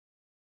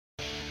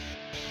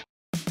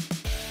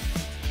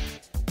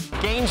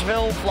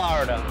Gainesville,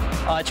 Florida.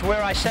 It's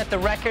where I set the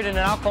record in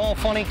an alcohol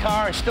funny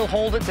car and still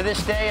hold it to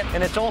this day.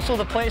 And it's also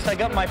the place I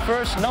got my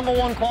first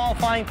 #1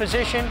 qualifying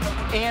position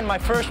and my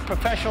first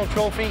professional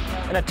trophy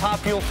in a Top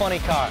Fuel funny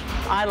car.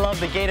 I love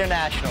the Gator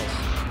Nationals.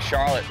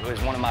 Charlotte was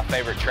one of my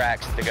favorite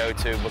tracks to go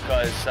to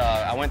because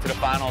I went to the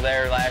final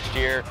there last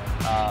year.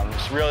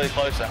 It's really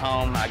close to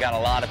home. I got a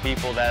lot of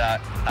people that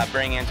I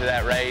bring into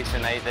that race,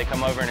 and they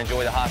come over and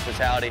enjoy the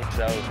hospitality.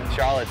 So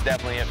Charlotte's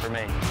definitely it for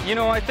me. You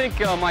know, I think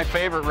my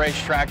favorite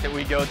racetrack that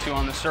we go to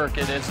on the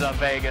circuit is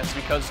Vegas,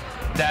 because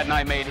Dad and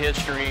I made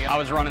history. I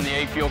was running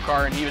the A Fuel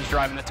car and he was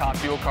driving the Top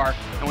Fuel car,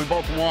 and we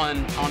both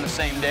won on the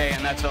same day,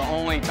 and that's the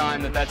only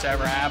time that that's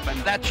ever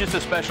happened. That's just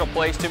a special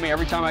place to me.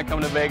 Every time I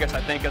come to Vegas,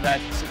 I think of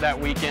that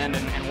weekend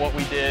and what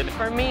we did.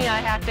 For me, I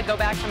have to go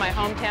back to my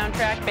hometown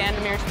track,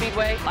 Bandimere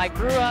Speedway. I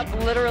grew up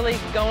literally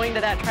going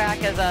to that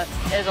track as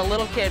a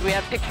little kid. We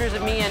have pictures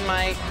of me in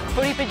my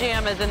footy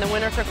pajamas in the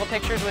winter circle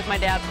pictures with my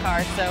dad's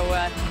car. So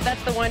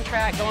that's the one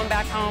track going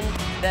back home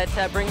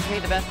that brings me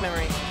the best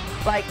memories.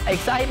 Like,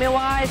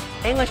 excitement-wise,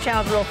 English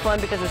Channel's real fun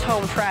because it's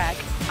home track.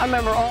 I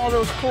remember all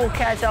those cool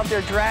cats out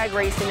there drag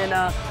racing, and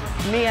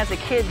me as a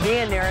kid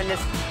being there and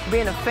just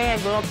being a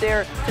fan, going up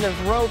there to those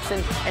ropes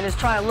and just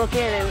trying to look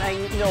in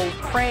and you know,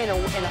 praying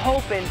and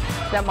hoping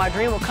that my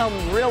dream will come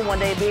real one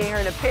day, being here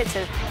in the pits.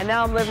 And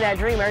now I'm living that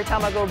dream. Every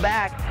time I go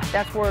back,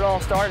 that's where it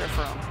all started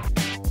from.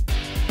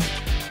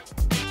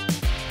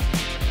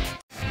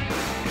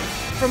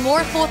 For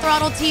more Full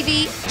Throttle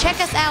TV, check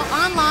us out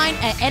online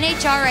at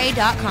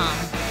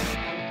nhra.com.